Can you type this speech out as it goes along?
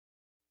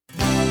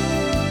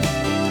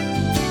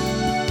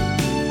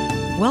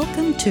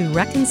Welcome to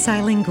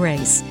Reconciling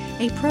Grace,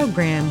 a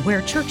program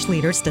where church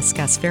leaders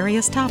discuss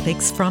various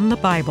topics from the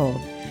Bible.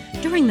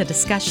 During the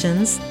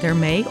discussions, there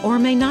may or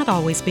may not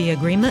always be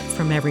agreement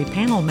from every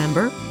panel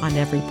member on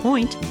every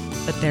point,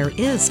 but there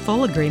is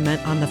full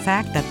agreement on the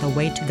fact that the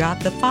way to God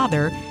the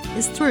Father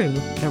is through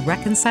the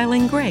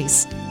reconciling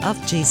grace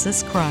of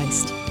Jesus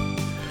Christ.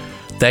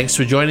 Thanks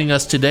for joining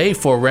us today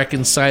for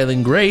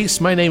Reconciling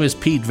Grace. My name is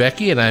Pete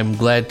Vecchi, and I'm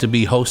glad to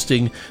be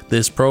hosting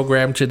this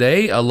program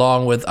today,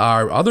 along with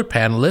our other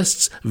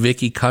panelists,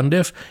 Vicki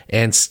Cundiff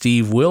and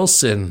Steve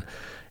Wilson.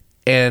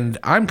 And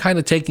I'm kind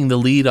of taking the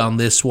lead on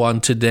this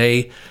one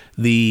today.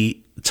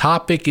 The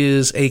topic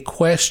is a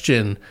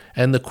question,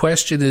 and the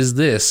question is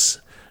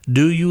this: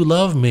 do you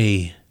love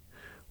me?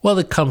 Well,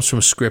 it comes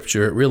from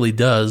Scripture. It really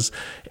does.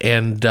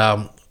 And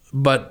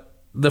but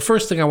the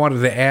first thing I wanted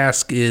to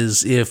ask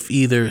is if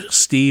either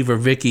Steve or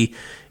Vicki,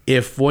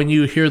 if when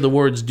you hear the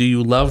words, do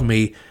you love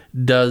me,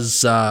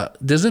 does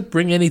it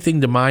bring anything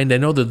to mind? I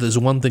know that there's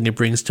one thing it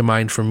brings to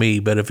mind for me,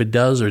 but if it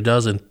does or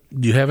doesn't,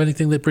 do you have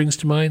anything that brings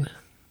to mind?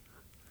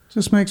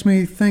 Just makes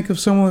me think of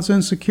someone that's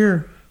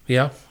insecure.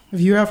 Yeah.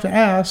 If you have to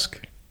ask.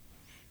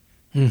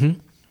 Mm-hmm.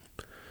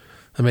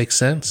 That makes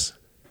sense.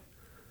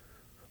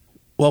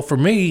 Well, for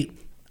me,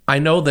 I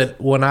know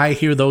that when I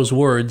hear those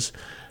words,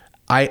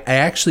 I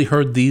actually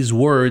heard these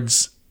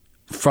words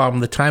from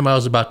the time I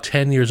was about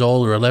 10 years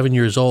old or 11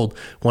 years old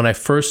when I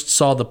first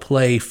saw the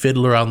play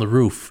Fiddler on the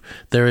Roof.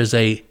 There is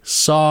a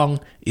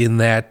song in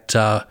that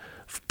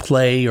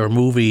play or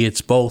movie,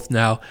 it's both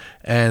now,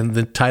 and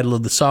the title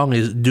of the song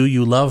is Do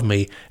You Love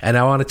Me? And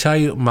I want to tell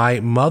you, my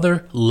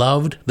mother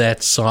loved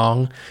that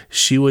song.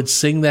 She would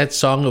sing that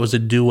song. It was a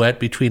duet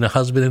between a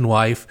husband and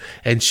wife,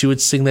 and she would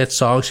sing that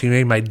song. She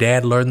made my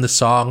dad learn the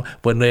song.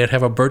 When they'd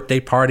have a birthday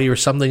party or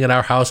something in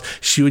our house,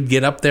 she would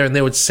get up there and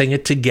they would sing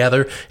it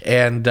together.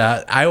 And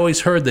I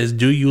always heard this,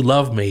 Do You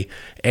Love Me?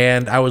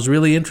 And I was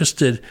really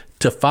interested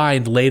to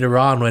find later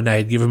on, when I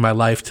had given my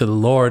life to the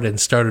Lord and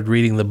started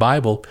reading the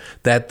Bible,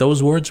 that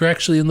those words are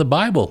actually in the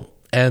Bible.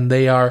 And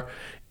they are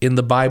in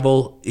the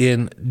Bible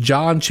in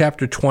John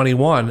chapter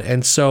 21.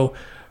 And so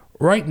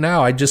right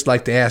now, I'd just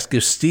like to ask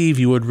if Steve,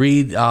 you would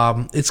read,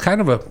 it's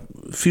kind of a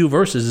few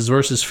verses, it's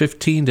verses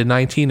 15 to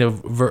 19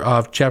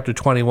 of chapter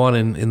 21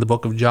 in the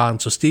book of John.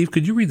 So Steve,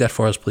 could you read that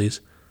for us, please?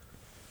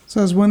 It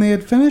says, when they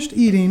had finished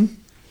eating,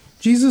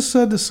 Jesus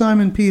said to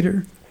Simon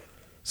Peter,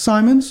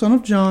 Simon, son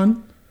of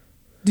John,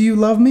 do you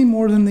love me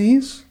more than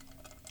these?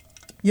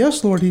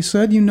 Yes, Lord, he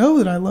said, you know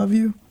that I love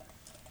you.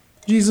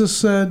 Jesus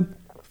said,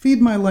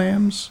 feed my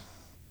lambs.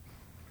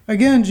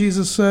 Again,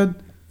 Jesus said,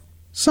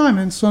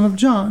 Simon, son of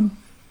John,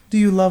 do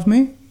you love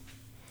me?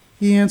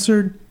 He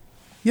answered,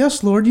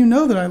 yes, Lord, you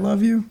know that I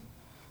love you.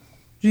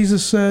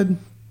 Jesus said,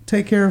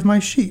 take care of my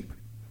sheep.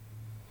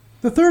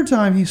 The third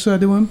time he said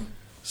to him,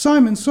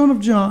 Simon, son of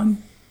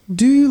John,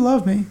 do you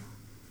love me?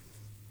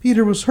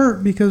 Peter was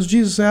hurt because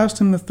Jesus asked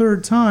him the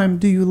third time,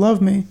 do you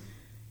love me?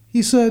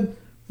 He said,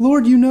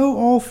 Lord, you know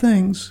all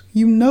things.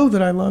 You know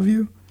that I love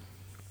you.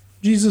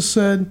 Jesus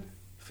said,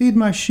 feed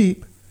my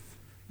sheep.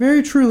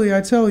 Very truly, I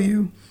tell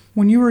you,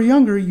 when you were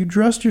younger, you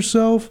dressed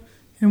yourself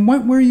and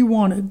went where you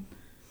wanted.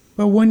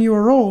 But when you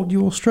are old, you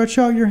will stretch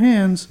out your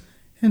hands,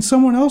 and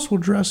someone else will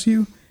dress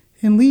you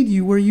and lead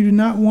you where you do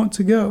not want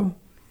to go.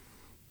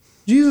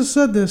 Jesus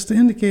said this to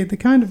indicate the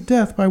kind of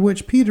death by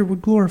which Peter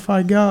would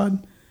glorify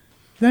God.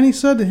 Then he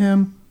said to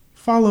him,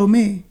 follow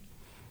me.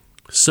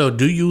 So,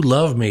 do you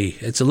love me?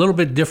 It's a little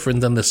bit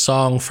different than the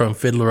song from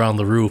Fiddler on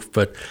the Roof,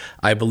 but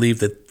I believe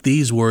that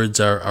these words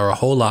are a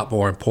whole lot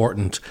more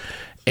important.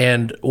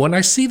 And when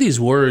I see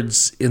these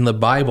words in the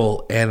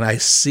Bible and I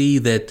see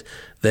that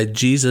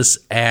Jesus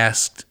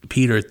asked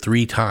Peter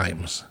 3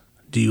 times,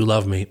 do you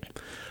love me?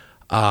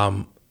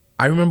 I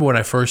remember when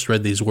I first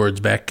read these words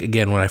back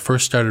again, when I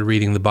first started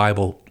reading the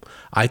Bible,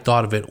 I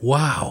thought of it,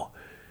 wow.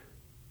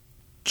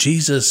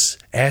 Jesus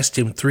asked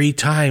him 3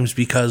 times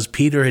because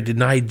Peter had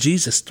denied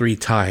Jesus 3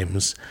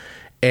 times.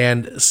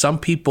 And some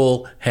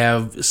people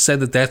have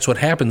said that that's what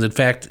happens. In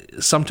fact,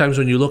 sometimes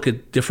when you look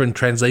at different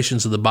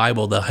translations of the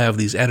Bible, they'll have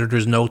these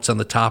editor's notes on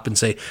the top and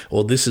say,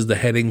 well, this is the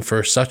heading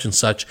for such and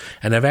such.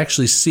 And I've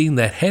actually seen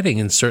that heading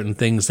in certain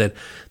things that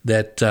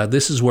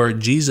this is where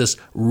Jesus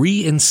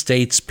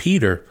reinstates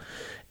Peter.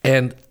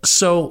 And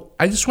so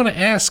I just want to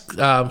ask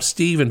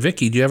Steve and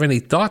Vicki, do you have any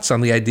thoughts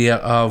on the idea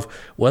of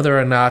whether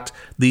or not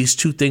these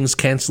two things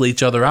cancel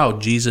each other out?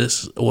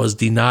 Jesus was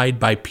denied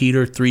by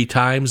Peter 3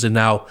 times, and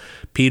now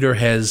Peter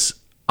has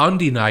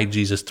undenied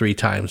Jesus 3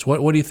 times.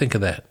 What do you think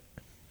of that?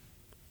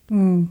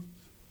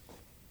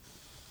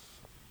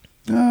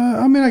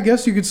 I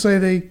guess you could say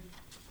they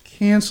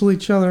cancel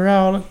each other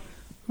out.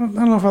 I don't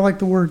know if I like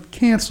the word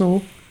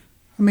cancel.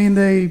 To me,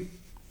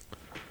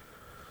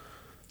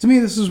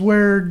 this is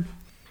where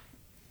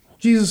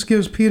Jesus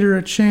gives Peter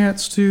a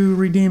chance to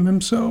redeem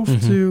himself,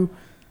 to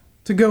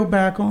go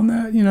back on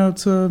that,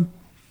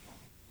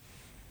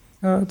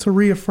 to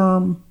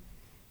reaffirm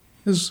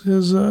his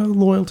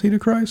loyalty to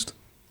Christ.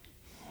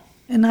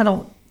 And I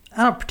don't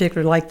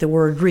particularly like the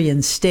word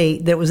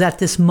reinstate. That was at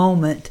this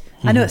moment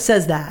I know it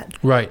says that,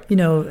 Right.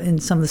 in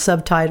some of the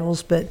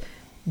subtitles, but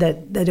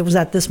that it was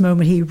at this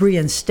moment he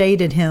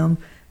reinstated him.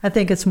 I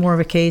think it's more of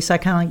a case, I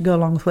kind of go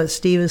along with what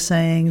Steve is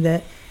saying,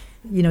 that,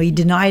 he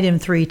denied him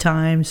 3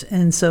 times.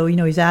 And so,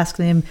 he's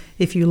asking him,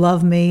 if you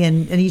love me,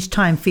 and each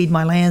time feed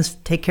my lambs,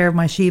 take care of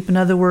my sheep. In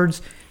other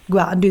words, go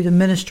out and do the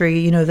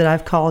ministry, that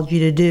I've called you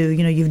to do.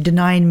 You've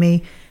denied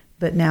me,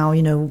 but now,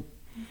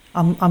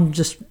 I'm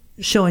just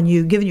showing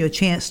you, giving you a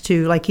chance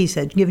to, like he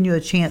said, giving you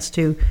a chance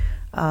to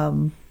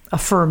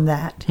affirm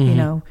that,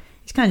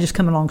 He's kind of just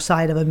coming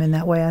alongside of him in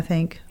that way, I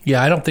think.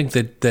 Yeah, I don't think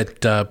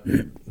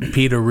that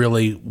Peter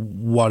really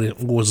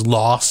was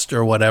lost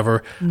or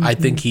whatever. I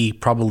think he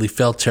probably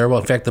felt terrible.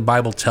 In fact, the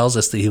Bible tells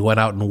us that he went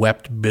out and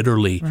wept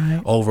bitterly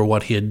over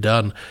what he had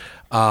done.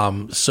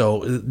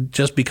 So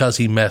just because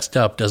he messed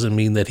up doesn't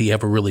mean that he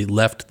ever really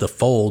left the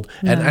fold.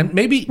 No. And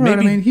maybe... Right,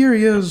 I mean, here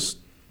he is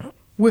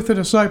with the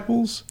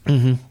disciples.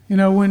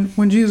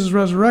 When Jesus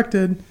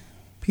resurrected,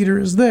 Peter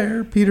is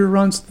there. Peter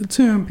runs to the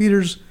tomb.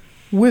 Peter's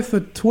with the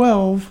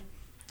 12,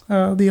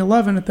 the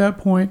 11 at that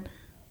point,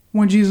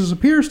 when Jesus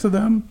appears to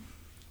them.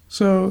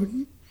 So,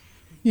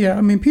 yeah,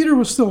 I mean, Peter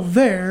was still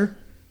there,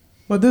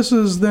 but this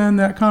is then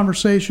that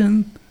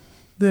conversation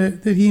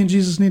that he and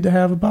Jesus need to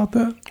have about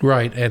that.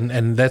 Right,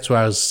 and that's what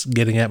I was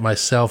getting at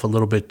myself a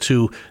little bit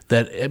too,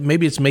 that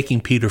maybe it's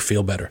making Peter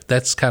feel better.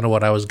 That's kind of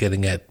what I was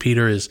getting at.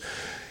 Peter is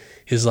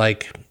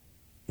like,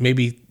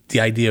 maybe the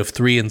idea of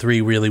 3 and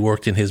 3 really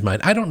worked in his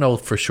mind. I don't know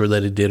for sure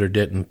that it did or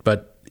didn't,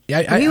 but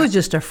he was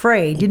just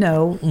afraid,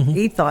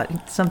 He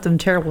thought something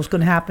terrible was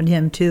going to happen to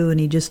him too, and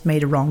he just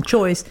made a wrong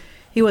choice.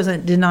 He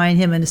wasn't denying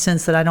him in the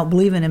sense that I don't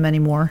believe in him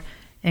anymore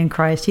in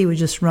Christ. He was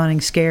just running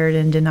scared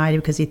and denied him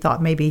because he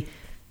thought maybe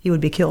he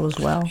would be killed as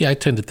well. Yeah, I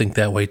tend to think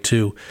that way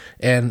too.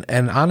 And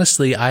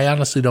honestly, I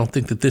don't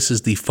think that this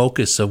is the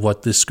focus of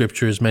what this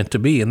scripture is meant to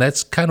be. And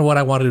that's kind of what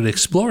I wanted to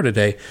explore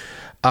today.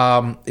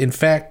 In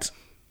fact,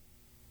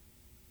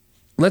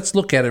 let's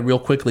look at it real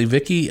quickly.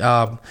 Vicki,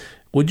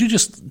 would you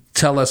just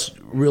tell us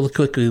really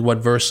quickly what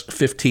verse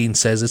 15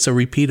 says? It's a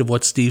repeat of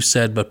what Steve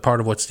said, but part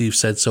of what Steve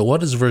said. So what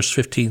does verse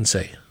 15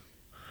 say?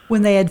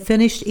 When they had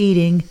finished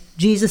eating,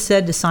 Jesus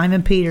said to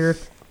Simon Peter,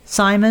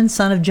 "Simon,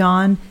 son of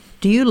John,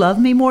 do you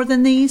love me more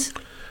than these?"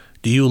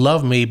 Do you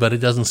love me? But it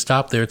doesn't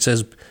stop there. It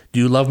says, do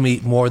you love me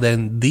more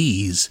than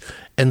these?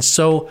 And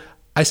so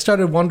I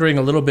started wondering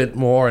a little bit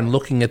more and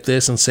looking at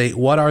this and say,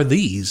 what are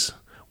these?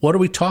 What are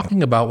we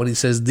talking about when he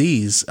says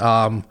these?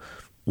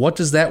 What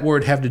does that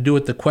word have to do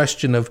with the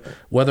question of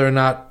whether or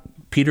not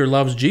Peter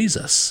loves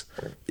Jesus?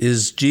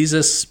 Is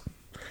Jesus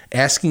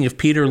asking if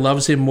Peter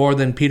loves him more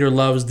than Peter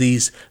loves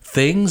these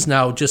things?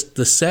 Now, just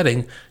the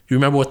setting. Do you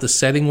remember what the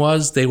setting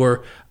was? They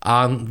were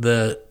on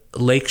the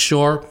lake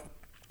shore.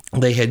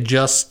 They had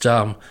just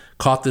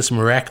caught this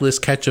miraculous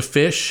catch of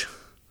fish.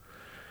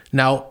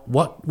 Now,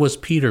 what was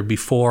Peter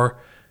before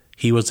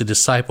he was a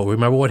disciple?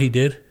 Remember what he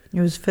did? He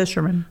was a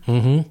fisherman.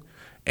 Mm-hmm.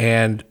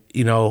 And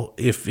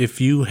if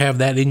you have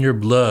that in your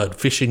blood,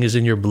 fishing is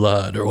in your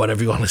blood, or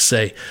whatever you want to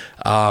say,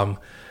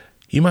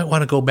 you might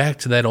want to go back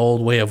to that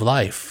old way of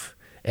life.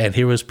 And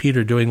here was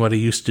Peter doing what he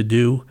used to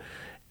do,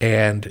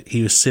 and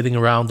he was sitting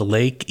around the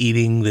lake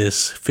eating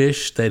this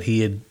fish that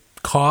he had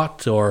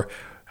caught, or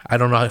I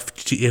don't know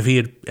if he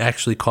had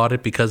actually caught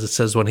it, because it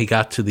says when he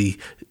got to the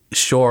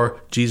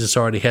shore, Jesus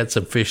already had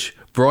some fish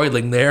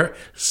broiling there,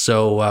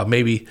 so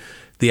maybe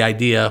the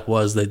idea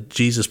was that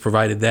Jesus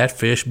provided that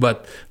fish,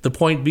 but the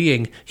point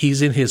being,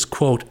 he's in his,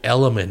 quote,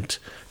 element.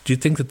 Do you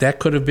think that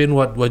could have been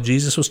what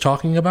Jesus was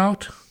talking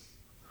about?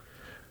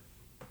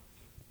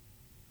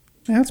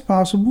 That's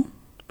possible.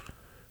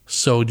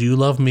 So do you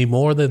love me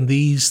more than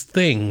these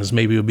things?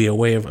 Maybe would be a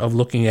way of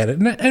looking at it.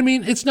 And I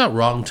mean, it's not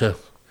wrong to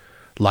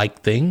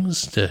like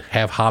things, to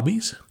have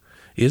hobbies,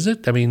 is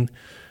it? I mean,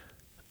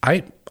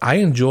 I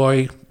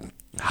enjoy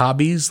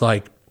hobbies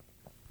like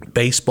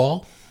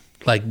baseball,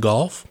 like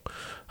golf.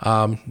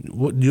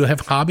 Do you have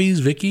hobbies,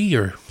 Vicki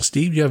or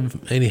Steve? Do you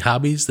have any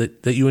hobbies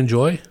that you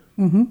enjoy?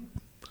 Mm-hmm.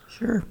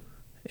 Sure.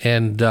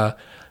 And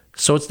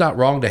so it's not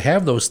wrong to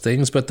have those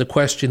things, but the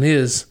question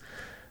is,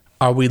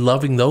 are we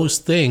loving those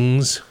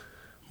things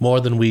more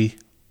than we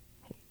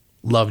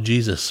love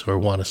Jesus or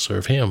want to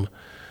serve him?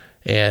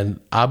 And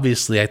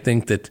obviously, I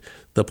think that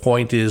the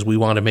point is we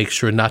want to make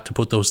sure not to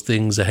put those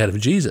things ahead of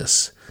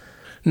Jesus.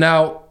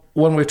 Now,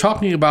 when we're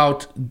talking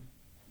about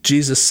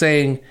Jesus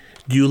saying,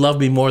 do you love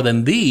me more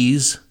than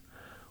these?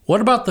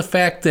 What about the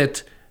fact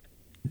that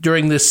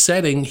during this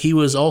setting, he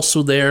was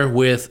also there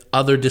with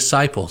other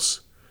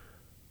disciples?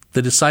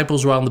 The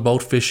disciples were on the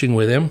boat fishing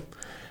with him.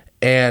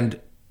 And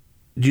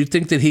do you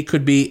think that he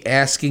could be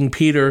asking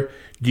Peter,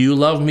 do you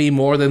love me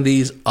more than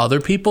these other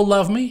people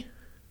love me?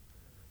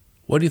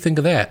 What do you think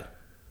of that?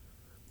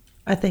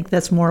 I think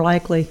that's more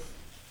likely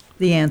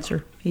the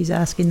answer. He's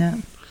asking that.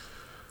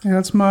 Yeah,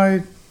 that's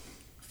my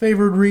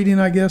favorite reading,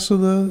 I guess,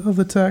 of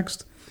the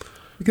text.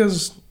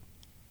 Because,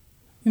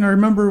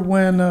 remember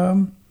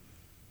when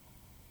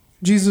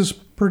Jesus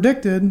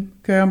predicted,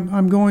 okay,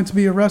 I'm going to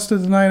be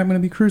arrested tonight, I'm going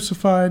to be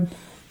crucified,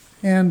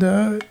 and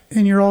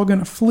you're all going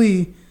to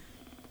flee.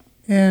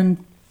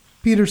 And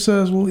Peter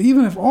says, well,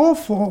 even if all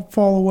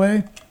fall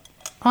away,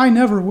 I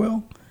never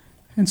will.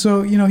 And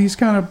so, he's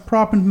kind of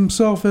propping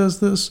himself as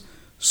this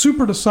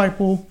super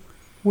disciple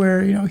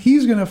where,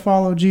 he's going to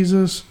follow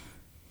Jesus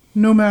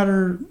no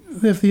matter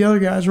if the other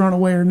guys run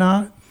away or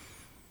not.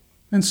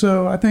 And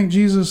so I think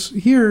Jesus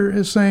here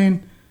is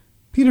saying,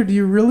 Peter, do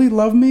you really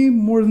love me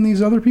more than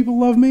these other people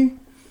love me?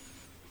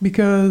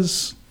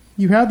 Because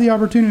you had the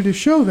opportunity to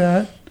show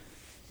that.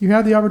 You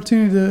had the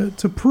opportunity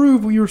to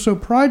prove what you were so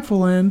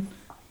prideful in,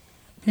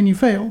 and you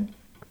failed.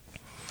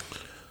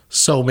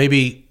 So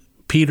maybe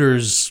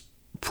Peter's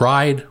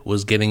pride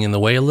was getting in the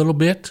way a little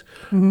bit.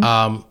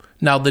 Mm-hmm.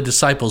 Now, the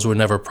disciples were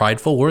never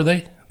prideful, were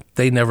they?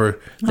 They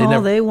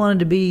wanted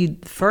to be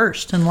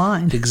first in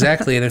line.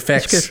 Exactly. And in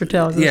fact, Scripture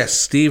tells us. Yes,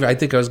 Steve, I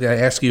think I was going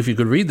to ask you if you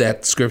could read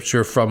that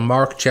scripture from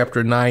Mark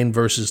chapter 9,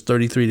 verses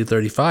 33 to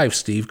 35.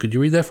 Steve, could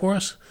you read that for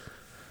us?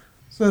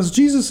 It says,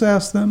 Jesus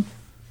asked them,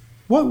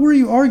 "What were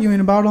you arguing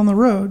about on the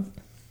road?"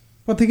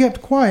 But they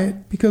kept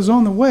quiet, because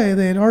on the way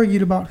they had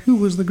argued about who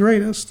was the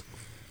greatest.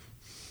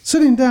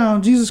 Sitting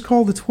down, Jesus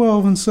called the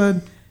 12 and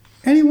said,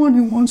 "Anyone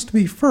who wants to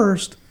be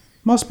first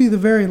must be the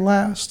very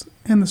last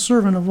and the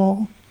servant of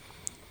all."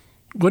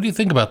 What do you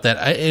think about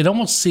that? It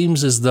almost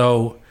seems as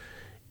though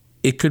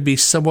it could be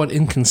somewhat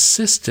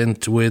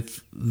inconsistent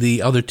with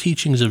the other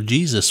teachings of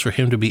Jesus for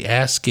him to be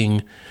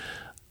asking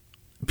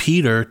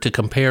Peter to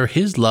compare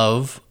his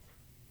love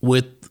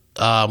with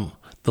the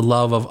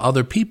love of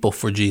other people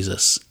for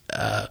Jesus.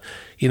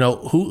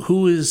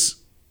 Who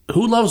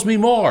loves me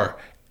more?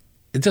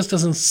 It just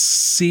doesn't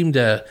seem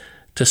to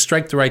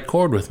strike the right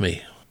chord with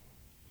me.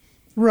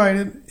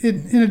 Right.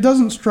 It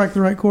doesn't strike the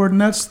right chord, and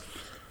that's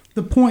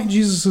the point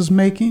Jesus is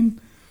making.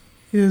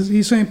 Is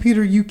he's saying,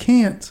 Peter, you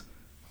can't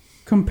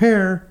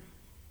compare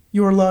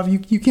your love.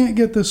 You can't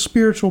get this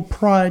spiritual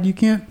pride. You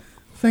can't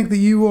think that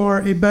you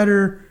are a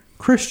better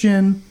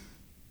Christian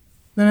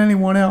than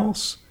anyone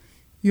else.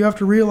 You have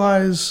to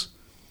realize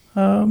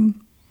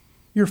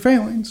your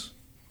failings.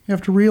 You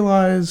have to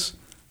realize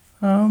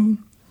the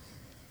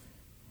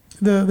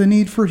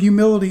need for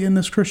humility in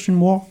this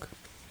Christian walk.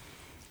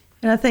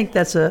 And I think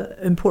that's an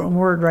important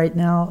word right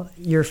now,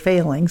 your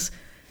failings,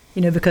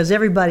 because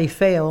everybody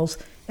fails.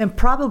 And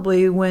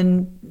probably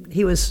when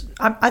he was,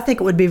 I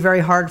think it would be very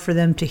hard for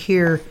them to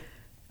hear,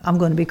 "I'm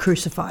going to be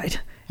crucified,"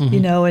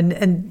 mm-hmm.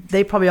 And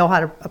they probably all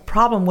had a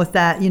problem with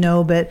that,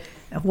 but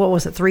what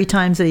was it, 3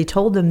 times that he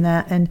told them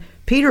that? And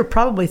Peter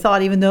probably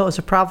thought, even though it was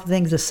a proper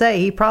thing to say,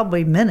 he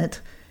probably meant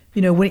it.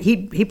 When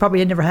he probably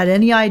had never had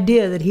any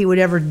idea that he would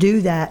ever do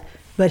that,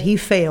 but he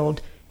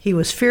failed. He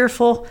was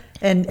fearful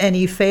and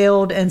he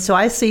failed. And so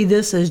I see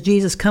this as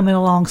Jesus coming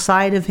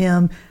alongside of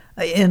him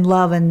in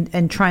love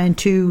and trying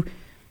to,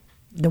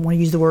 don't want to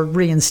use the word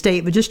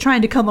reinstate, but just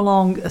trying to come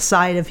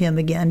alongside of him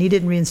again. He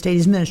didn't reinstate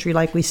his ministry,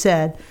 like we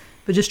said,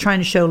 but just trying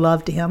to show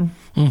love to him.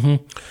 Mm-hmm.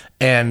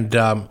 And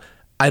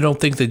I don't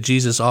think that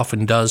Jesus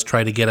often does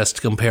try to get us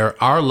to compare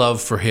our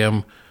love for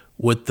him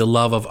with the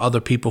love of other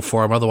people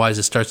for him. Otherwise,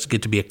 it starts to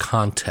get to be a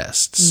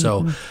contest.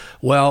 Mm-hmm.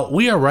 So,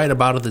 we are right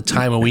about at the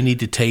time when we need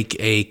to take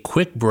a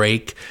quick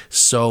break.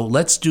 So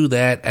let's do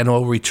that, and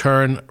we'll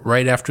return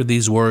right after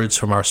these words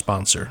from our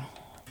sponsor.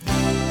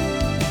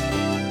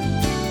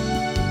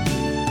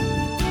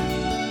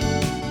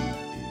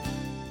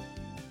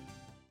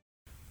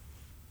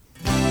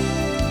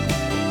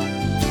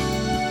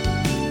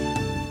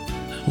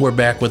 We're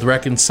back with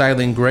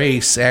Reconciling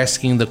Grace,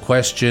 asking the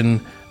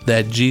question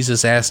that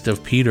Jesus asked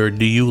of Peter,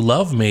 "Do you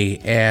love me?"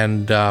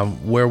 And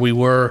where we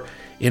were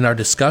in our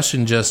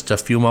discussion just a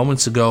few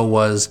moments ago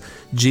was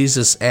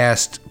Jesus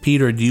asked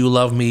Peter, "Do you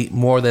love me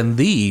more than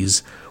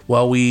these?"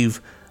 Well, we've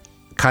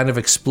kind of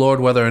explored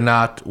whether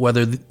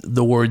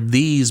the word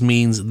 "these"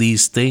 means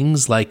these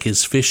things, like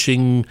his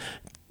fishing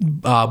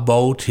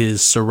boat,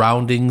 his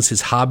surroundings,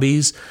 his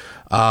hobbies.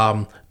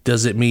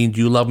 Does it mean, "Do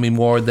you love me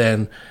more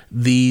than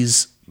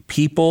these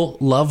people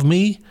love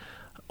me?"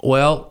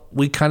 Well,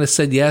 we kind of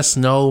said yes,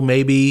 no,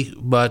 maybe,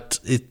 but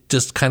it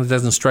just kind of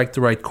doesn't strike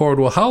the right chord.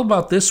 Well, how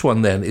about this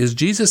one then? Is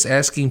Jesus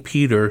asking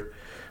Peter,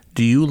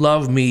 "Do you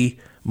love me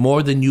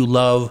more than you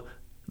love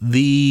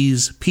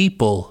these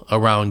people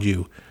around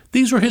you?"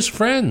 These were his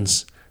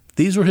friends.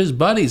 These were his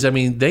buddies. I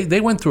mean,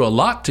 they went through a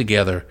lot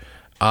together.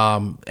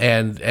 And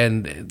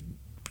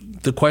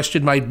the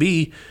question might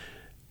be,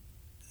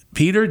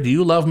 Peter, do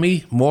you love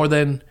me more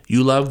than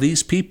you love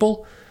these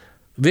people?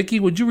 Vicki,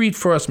 would you read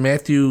for us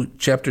Matthew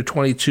chapter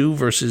 22,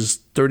 verses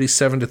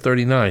 37 to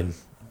 39?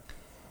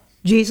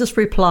 Jesus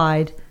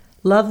replied,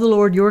 "Love the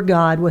Lord your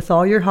God with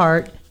all your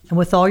heart and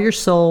with all your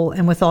soul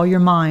and with all your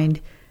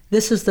mind.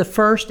 This is the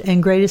first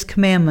and greatest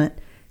commandment,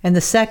 and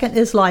the second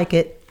is like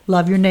it,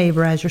 love your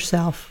neighbor as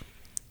yourself."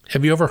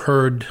 Have you ever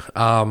heard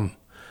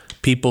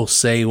people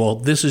say, well,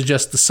 this is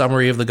just the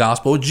summary of the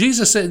gospel? Well,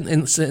 Jesus,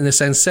 in a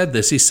sense, said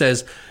this. He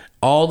says,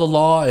 all the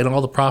law and all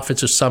the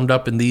prophets are summed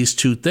up in these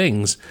 2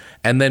 things.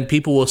 And then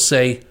people will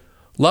say,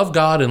 love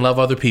God and love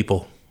other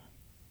people.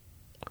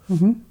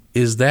 Mm-hmm.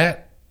 Is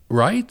that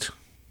right?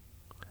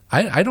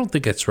 I don't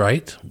think it's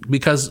right,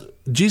 because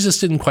Jesus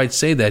didn't quite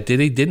say that, did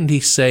he? Didn't he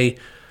say,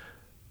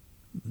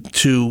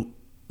 to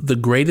the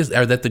greatest,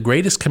 or that the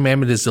greatest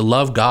commandment is to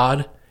love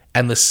God,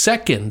 and the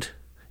second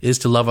is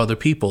to love other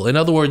people. In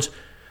other words,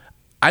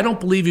 I don't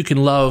believe you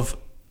can love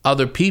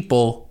other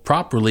people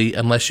properly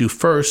unless you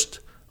first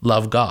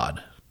love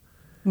God.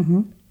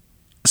 Mm-hmm.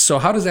 So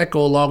how does that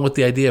go along with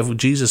the idea of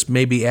Jesus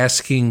maybe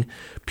asking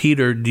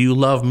Peter, do you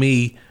love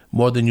me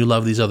more than you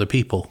love these other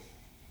people?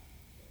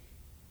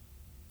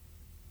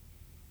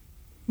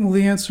 Well,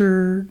 the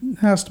answer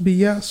has to be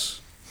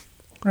yes.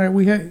 Right?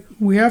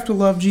 We have to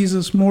love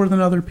Jesus more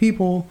than other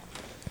people,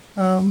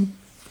 because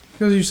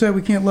you said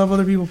we can't love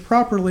other people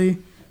properly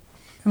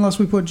unless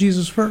we put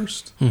Jesus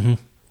first. Mm-hmm.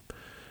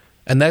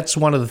 And that's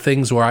one of the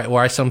things where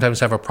I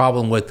sometimes have a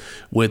problem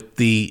with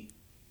the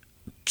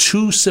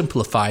too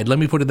simplified, let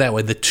me put it that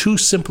way, the too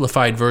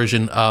simplified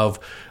version of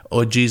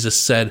what Jesus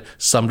said,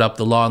 summed up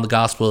the law and the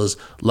gospel is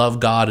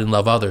love God and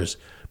love others.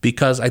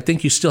 Because I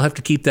think you still have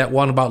to keep that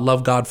one about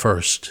love God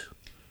first.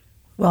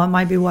 Well, it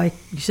might be why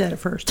you said it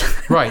first.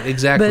 Right,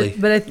 exactly.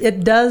 But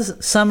it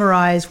does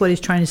summarize what he's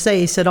trying to say.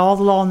 He said all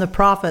the law and the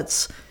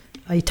prophets,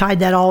 he tied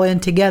that all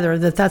in together,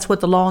 that's what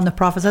the law and the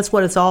prophets, that's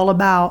what it's all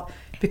about,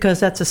 because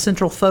that's a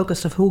central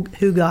focus of who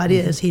God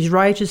is. He's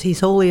righteous, he's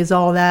holy, is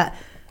all that.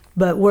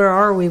 But where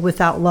are we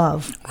without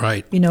love?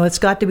 Right. It's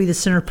got to be the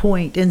center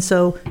point. And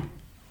so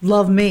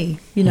love me,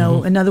 in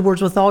other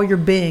words, with all your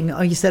being.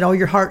 You said all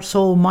your heart,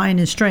 soul, mind,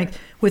 and strength.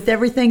 With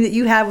everything that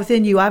you have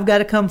within you, I've got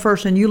to come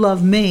first, and you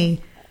love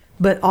me.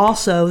 But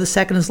also, the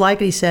second is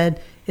like he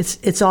said,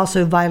 it's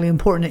also vitally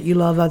important that you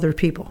love other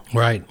people.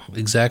 Right,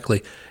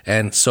 exactly.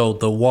 And so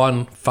the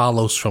one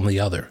follows from the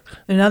other.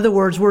 In other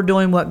words, we're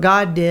doing what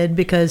God did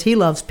because he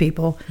loves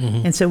people.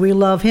 Mm-hmm. And so we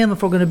love him.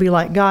 If we're going to be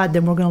like God,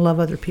 then we're going to love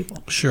other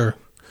people. Sure.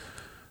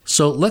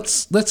 So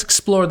let's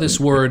explore this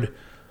word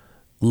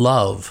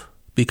love,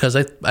 because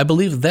I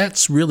believe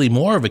that's really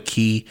more of a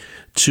key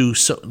to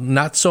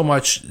not so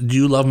much do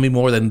you love me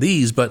more than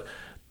these, but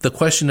the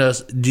question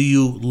is, do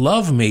you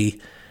love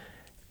me?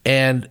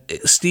 And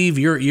Steve,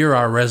 you're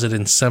our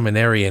resident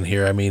seminarian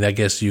here. I mean, I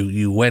guess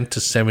you went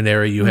to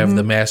seminary, you have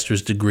the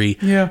master's degree.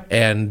 Yeah.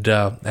 And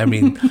I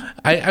mean,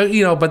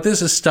 but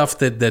this is stuff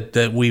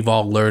that we've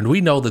all learned. We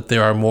know that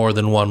there are more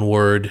than one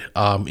word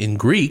in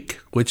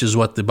Greek, which is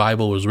what the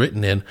Bible was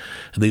written in.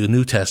 The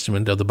New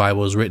Testament of the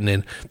Bible was written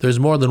in. There's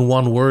more than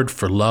one word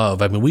for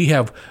love. I mean, we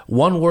have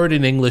one word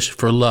in English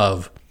for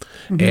love.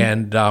 Mm-hmm.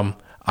 And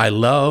I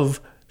love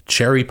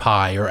cherry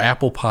pie or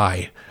apple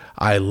pie.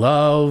 I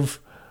love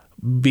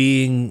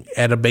being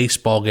at a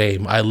baseball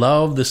game. I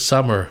love the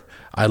summer.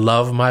 I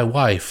love my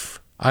wife.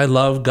 I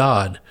love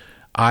God.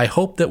 I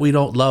hope that we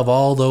don't love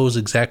all those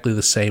exactly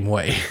the same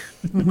way.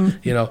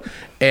 Mm-hmm.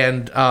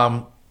 And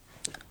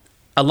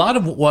a lot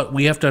of what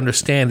we have to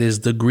understand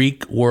is the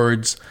Greek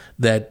words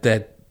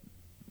that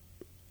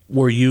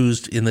were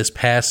used in this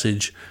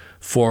passage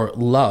for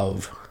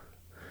love.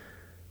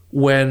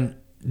 When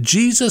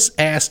Jesus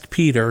asked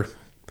Peter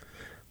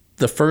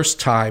the first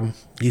time,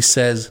 he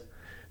says,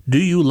 do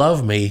you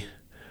love me?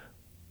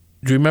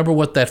 Do you remember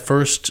what that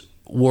first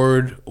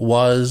word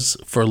was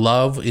for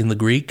love in the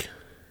Greek?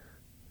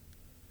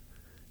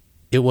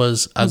 It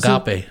was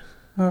agape.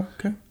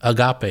 Okay.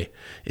 Agape.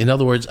 In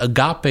other words,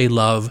 agape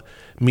love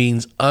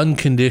means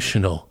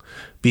unconditional,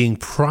 being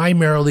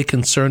primarily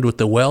concerned with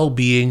the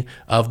well-being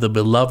of the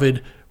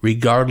beloved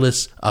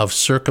regardless of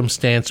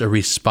circumstance or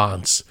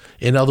response.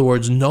 In other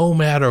words, no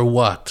matter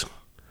what,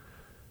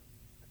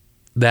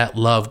 that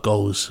love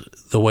goes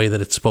the way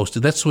that it's supposed to.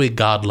 That's the way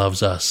God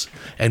loves us.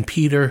 And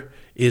Peter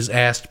is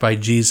asked by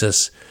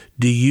Jesus,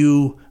 do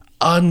you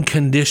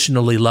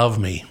unconditionally love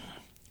me?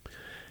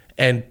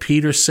 And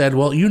Peter said,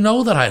 well, you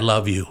know that I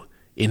love you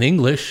in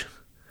English,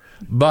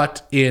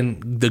 but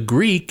in the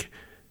Greek,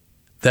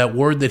 that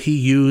word that he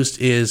used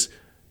is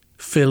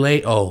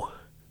phileo,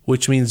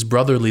 which means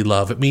brotherly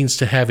love. It means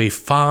to have a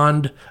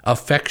fond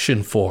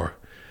affection for.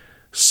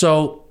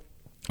 So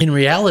in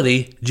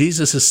reality,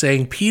 Jesus is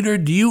saying, Peter,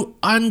 do you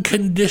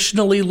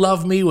unconditionally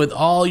love me with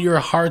all your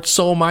heart,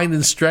 soul, mind,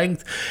 and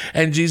strength?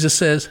 And Jesus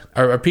says,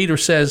 or Peter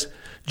says,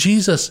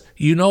 Jesus,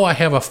 you know I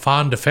have a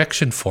fond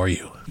affection for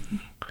you.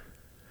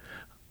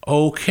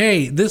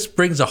 Okay, this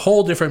brings a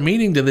whole different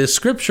meaning to this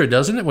scripture,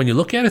 doesn't it, when you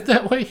look at it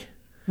that way?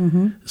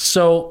 Mm-hmm.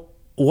 So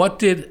what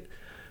did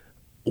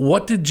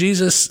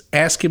Jesus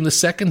ask him the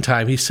second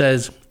time? He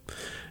says,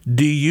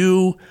 do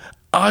you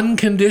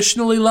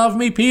unconditionally love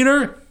me,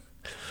 Peter?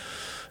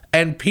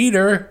 And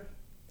Peter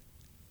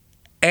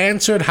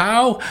answered,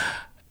 how?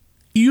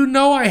 You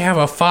know I have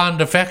a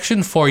fond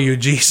affection for you,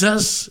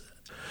 Jesus.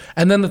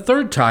 And then the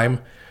third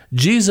time,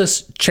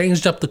 Jesus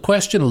changed up the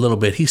question a little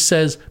bit. He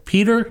says,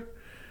 Peter,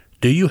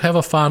 do you have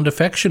a fond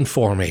affection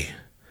for me?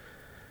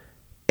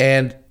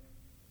 And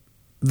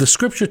the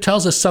scripture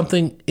tells us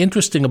something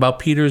interesting about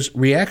Peter's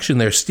reaction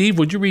there. Steve,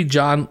 would you read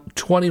John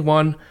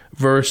 21,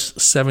 verse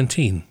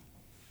 17?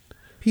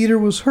 Peter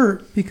was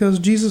hurt because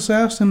Jesus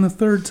asked him the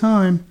third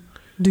time,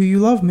 do you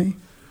love me?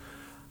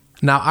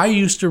 Now, I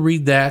used to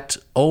read that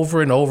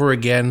over and over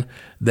again,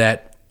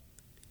 that,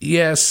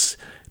 yes,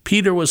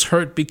 Peter was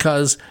hurt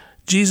because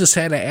Jesus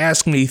had to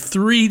ask me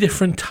 3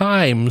 different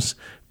times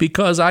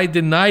because I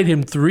denied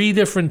him 3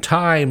 different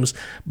times.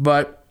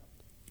 But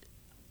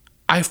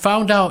I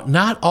found out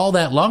not all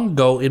that long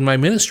ago in my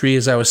ministry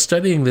as I was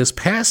studying this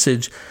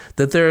passage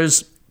that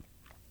there's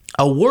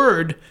a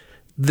word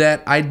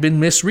that I'd been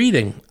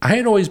misreading. I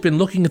had always been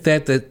looking at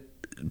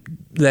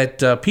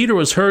that Peter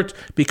was hurt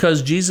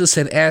because Jesus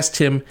had asked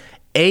him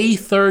a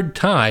 3rd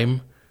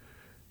time,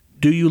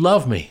 "Do you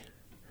love me?"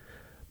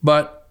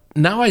 But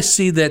now I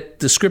see that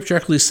the scripture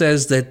actually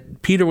says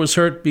that Peter was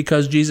hurt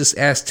because Jesus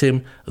asked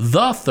him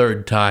the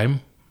 3rd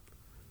time,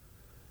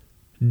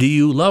 "Do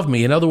you love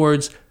me?" In other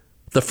words,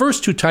 the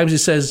first 2 times he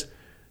says,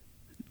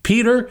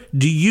 "Peter,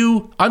 do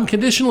you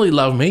unconditionally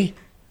love me?"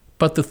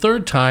 But the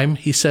 3rd time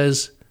he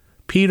says,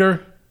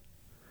 "Peter,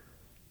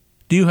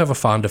 do you have a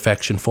fond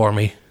affection for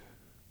me?"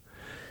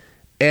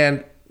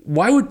 And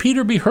why would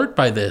Peter be hurt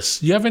by this?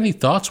 Do you have any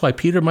thoughts why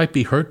Peter might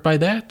be hurt by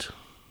that?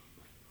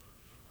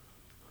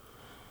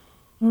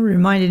 Well,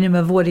 reminded him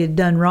of what he had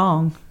done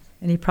wrong,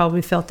 and he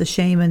probably felt the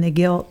shame and the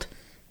guilt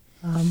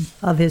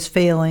of his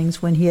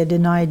failings when he had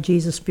denied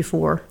Jesus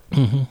before.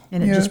 Mm-hmm.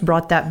 And it just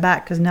brought that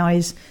back because now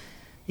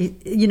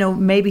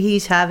maybe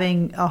he's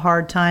having a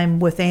hard time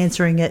with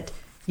answering it,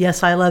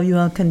 "Yes, I love you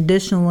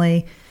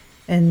unconditionally."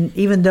 And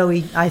even though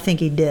I think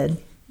he did.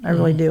 I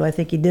really do. I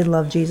think he did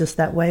love Jesus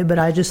that way. But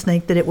I just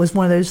think that it was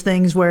one of those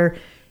things where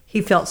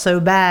he felt so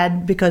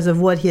bad because of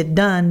what he had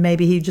done.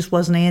 Maybe he just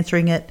wasn't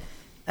answering it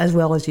as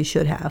well as he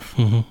should have.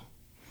 Mm-hmm.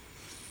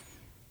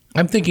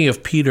 I'm thinking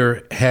of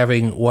Peter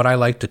having what I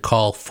like to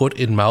call foot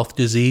and mouth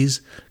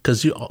disease,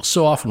 because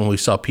so often when we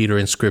saw Peter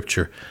in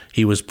Scripture,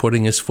 he was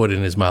putting his foot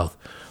in his mouth.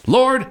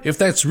 "Lord, if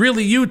that's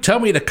really you, tell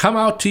me to come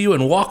out to you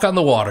and walk on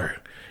the water.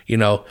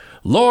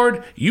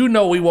 Lord, you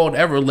know we won't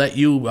ever let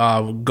you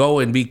go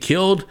and be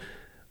killed.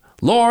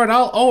 Lord,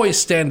 I'll always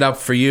stand up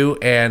for you."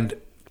 And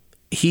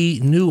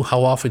he knew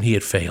how often he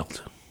had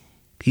failed.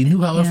 He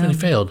knew how often he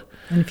failed.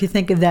 And if you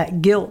think of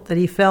that guilt that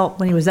he felt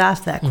when he was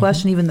asked that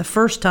question, even the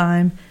first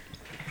time,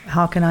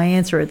 how can I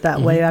answer it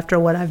that way after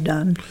what I've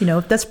done?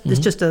 It's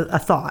just a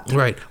thought.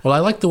 Right. Well, I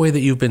like the way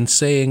that you've been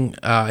saying,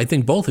 I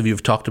think both of you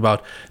have talked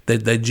about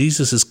that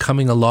Jesus is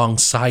coming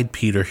alongside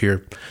Peter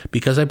here,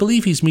 because I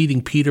believe he's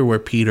meeting Peter where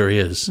Peter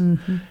is.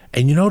 Mm-hmm.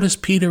 And you notice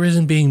Peter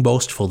isn't being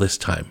boastful this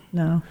time.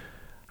 No.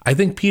 I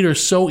think Peter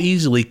so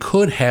easily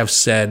could have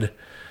said,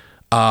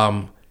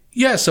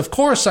 "Yes, of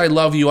course I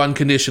love you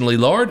unconditionally,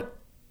 Lord."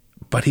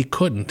 But he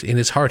couldn't. In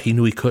his heart, he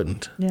knew he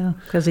couldn't. Yeah,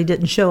 because he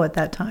didn't show it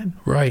that time.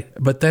 Right.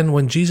 But then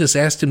when Jesus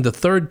asked him the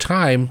 3rd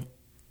time,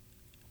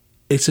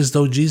 it's as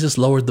though Jesus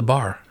lowered the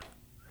bar.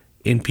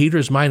 In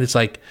Peter's mind, it's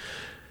like,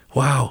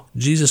 wow,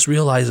 Jesus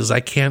realizes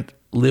I can't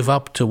live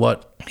up to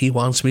what he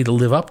wants me to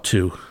live up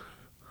to.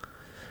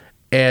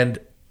 And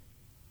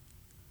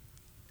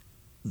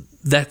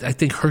that, I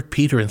think, hurt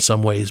Peter in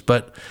some ways.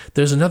 But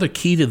there's another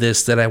key to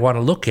this that I want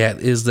to look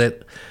at, is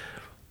that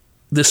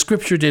the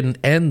scripture didn't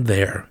end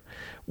there.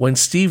 When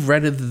Steve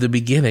read it at the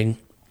beginning,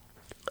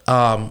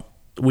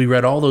 we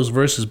read all those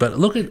verses, but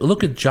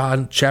look at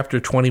John chapter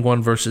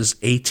 21, verses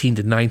 18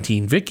 to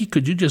 19. Vicki,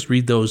 could you just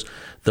read those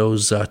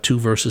 2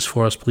 verses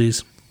for us,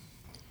 please?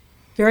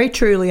 "Very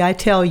truly, I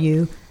tell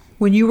you,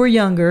 when you were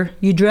younger,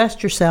 you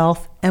dressed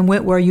yourself and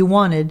went where you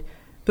wanted.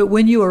 But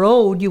when you are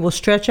old, you will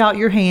stretch out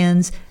your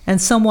hands,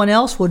 and someone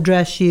else will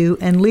dress you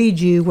and lead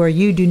you where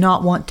you do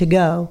not want to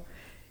go."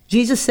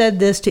 Jesus said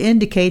this to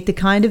indicate the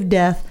kind of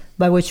death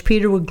by which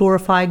Peter would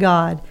glorify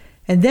God.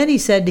 And then he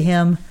said to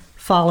him,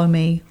 "Follow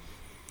me."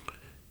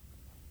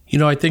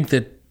 I think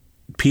that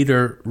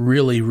Peter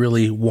really,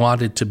 really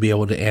wanted to be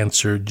able to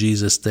answer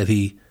Jesus that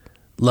he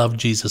loved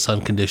Jesus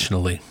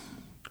unconditionally.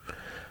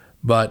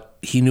 But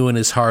he knew in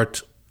his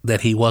heart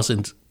that he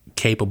wasn't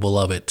capable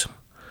of it.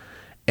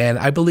 And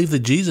I believe that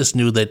Jesus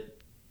knew that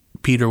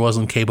Peter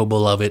wasn't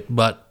capable of it,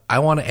 but I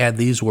want to add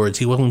these words: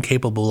 he wasn't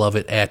capable of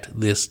it at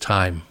this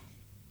time.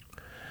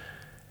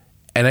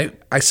 And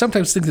I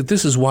sometimes think that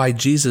this is why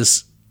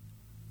Jesus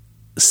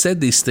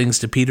said these things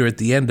to Peter at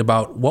the end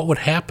about what would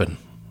happen.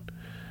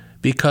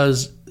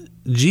 Because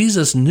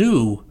Jesus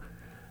knew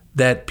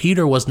that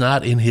Peter was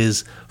not in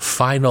his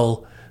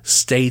final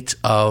state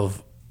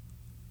of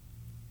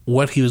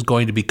what he was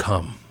going to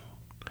become.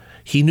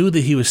 He knew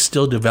that he was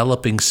still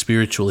developing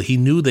spiritually. He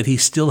knew that he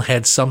still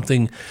had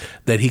something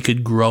that he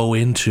could grow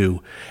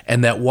into.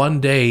 And that one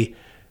day,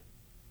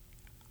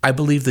 I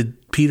believe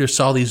that Peter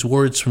saw these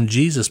words from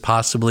Jesus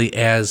possibly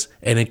as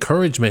an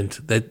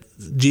encouragement, that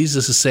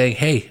Jesus is saying,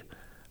 "Hey,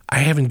 I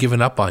haven't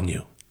given up on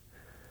you.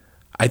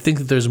 I think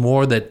that there's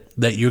more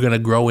that you're going to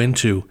grow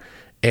into."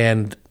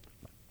 And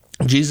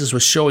Jesus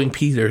was showing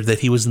Peter that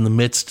he was in the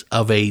midst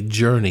of a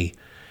journey.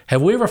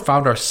 Have we ever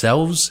found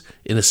ourselves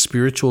in a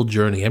spiritual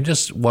journey? I'm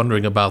just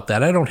wondering about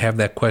that. I don't have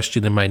that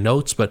question in my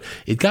notes, but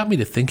it got me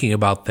to thinking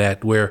about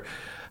that, where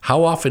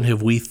how often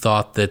have we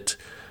thought that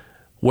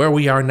where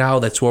we are now,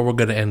 that's where we're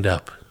going to end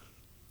up?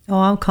 Oh,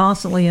 I'm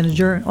constantly on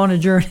a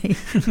journey.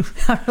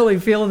 I really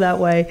feel that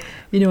way,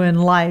 in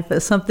life,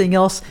 as something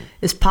else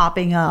is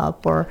popping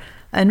up, or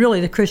And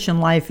really, the Christian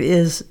life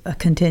is a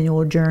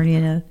continual journey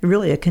and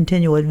really a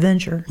continual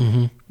adventure.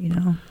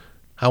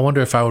 I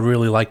wonder if I would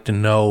really like to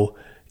know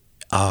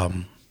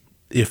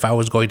if I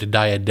was going to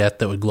die a death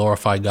that would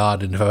glorify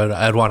God, and if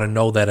I'd want to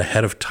know that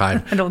ahead of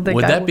time. I don't think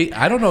would I that would. be.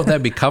 I don't know if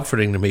that'd be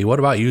comforting to me. What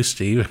about you,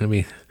 Steve? I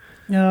mean,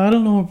 Yeah, I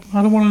don't know.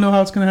 I don't want to know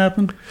how it's going to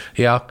happen.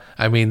 yeah.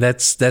 I mean,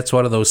 that's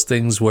one of those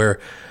things where,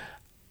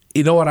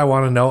 you know what I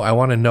want to know? I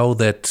want to know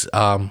that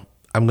I'm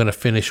going to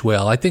finish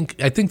well. I think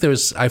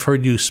I've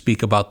heard you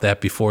speak about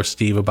that before,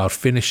 Steve, about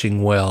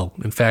finishing well.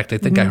 In fact, I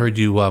think I heard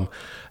you. I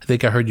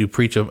heard you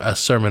preach a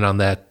sermon on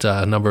that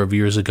a number of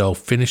years ago,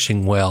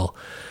 finishing well.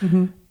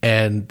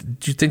 And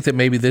do you think that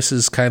maybe this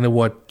is kind of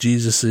what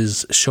Jesus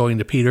is showing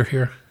to Peter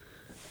here?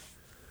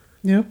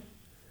 Yeah.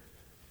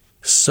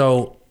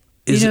 So,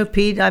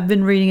 Pete, I've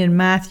been reading in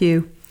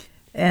Matthew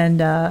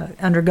and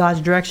under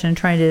God's direction,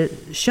 trying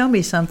to show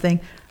me something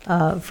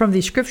from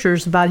these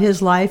scriptures about his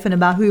life and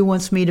about who he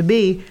wants me to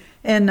be.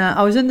 And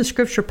I was in the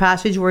scripture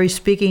passage where he's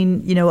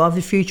speaking, of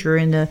the future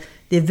and the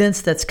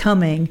events that's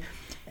coming.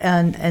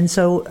 And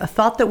so a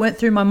thought that went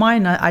through my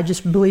mind, I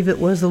just believe it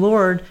was the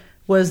Lord,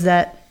 was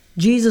that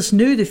Jesus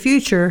knew the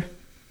future,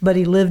 but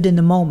he lived in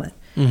the moment.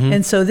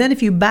 And so then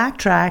if you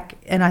backtrack,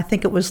 and I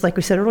think it was, like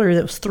we said earlier,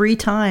 that was 3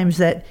 times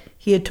that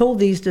he had told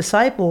these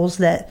disciples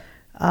that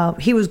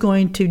he was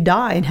going to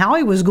die and how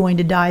he was going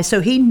to die.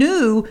 So he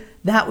knew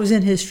that was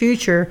in his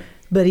future,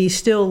 but he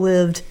still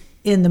lived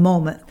in the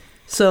moment.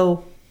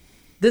 So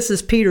this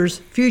is Peter's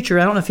future.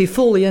 I don't know if he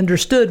fully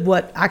understood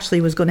what actually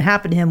was going to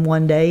happen to him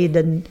one day. He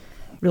didn't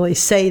really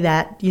say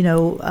that,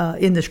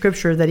 in the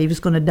scripture that he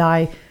was going to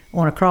die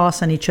on a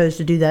cross, and he chose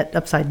to do that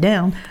upside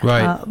down.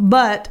 Right.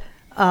 But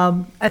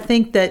I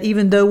think that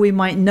even though we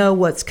might know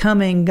what's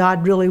coming,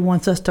 God really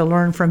wants us to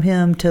learn from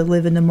him to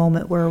live in the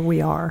moment where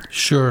we are.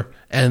 Sure.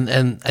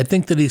 And I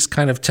think that he's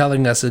kind of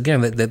telling us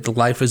again that the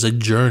life is a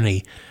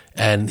journey,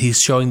 and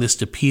he's showing this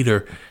to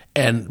Peter.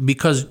 And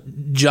because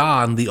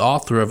John, the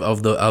author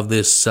of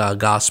this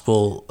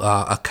gospel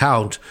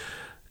account,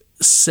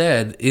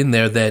 said in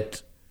there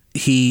that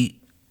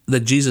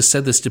Jesus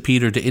said this to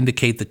Peter to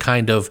indicate the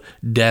kind of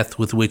death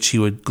with which he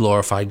would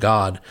glorify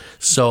God.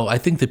 So I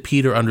think that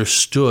Peter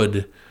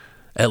understood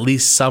at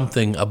least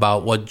something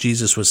about what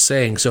Jesus was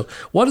saying. So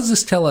what does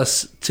this tell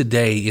us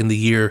today in the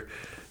year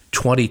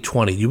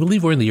 2020? You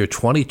believe we're in the year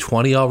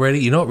 2020 already?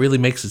 You know, it really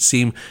makes it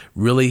seem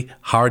really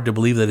hard to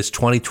believe that it's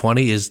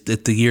 2020 is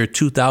that the year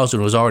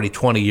 2000 was already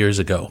 20 years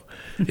ago.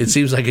 It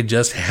seems like it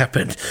just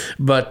happened.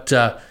 But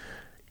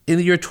in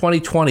the year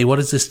 2020, what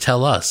does this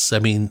tell us? I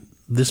mean,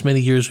 this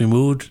many years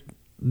removed,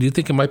 do you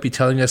think it might be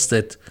telling us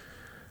that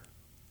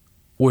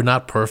we're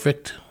not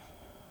perfect?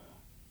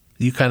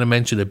 You kind of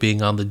mentioned it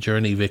being on the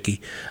journey,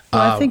 Vicki.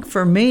 Well, I think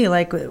for me,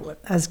 like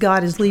as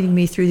God is leading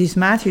me through these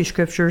Matthew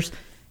scriptures,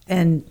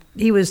 and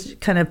he was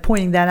kind of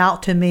pointing that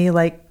out to me,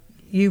 like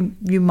you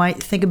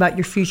might think about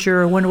your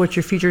future or wonder what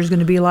your future is going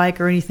to be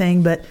like or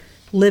anything, but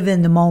live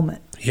in the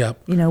moment.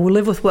 Yep. We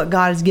live with what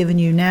God has given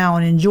you now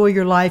and enjoy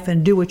your life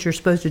and do what you're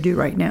supposed to do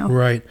right now.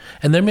 Right.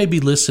 And there may be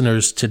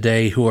listeners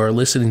today who are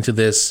listening to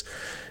this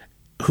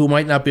who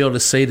might not be able to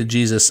say to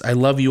Jesus, I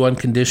love you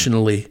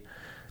unconditionally.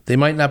 They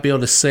might not be able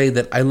to say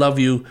that I love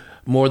you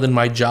more than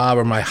my job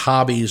or my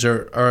hobbies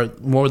or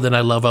more than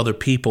I love other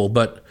people.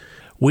 But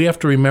we have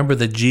to remember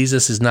that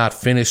Jesus is not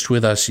finished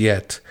with us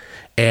yet.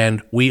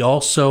 And we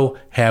also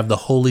have the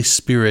Holy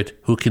Spirit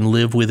who can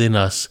live within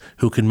us,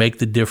 who can make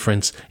the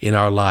difference in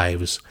our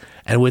lives.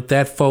 And with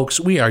that, folks,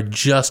 we are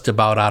just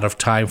about out of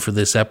time for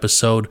this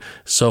episode.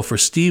 So for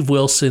Steve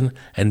Wilson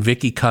and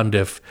Vicki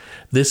Cundiff,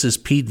 this is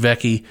Pete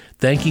Vecchi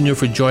thanking you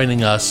for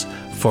joining us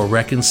for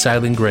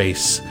Reconciling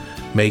Grace.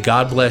 May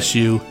God bless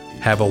you.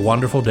 Have a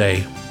wonderful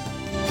day.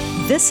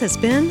 This has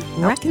been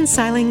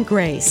Reconciling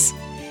Grace.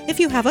 If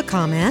you have a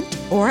comment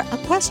or a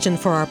question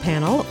for our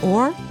panel,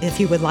 or if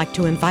you would like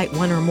to invite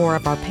one or more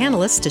of our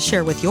panelists to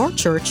share with your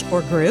church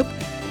or group,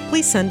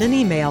 please send an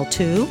email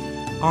to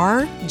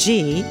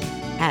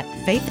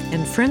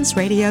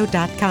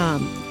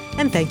rg@faithandfriendsradio.com.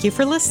 And thank you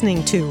for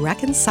listening to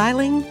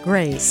Reconciling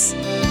Grace.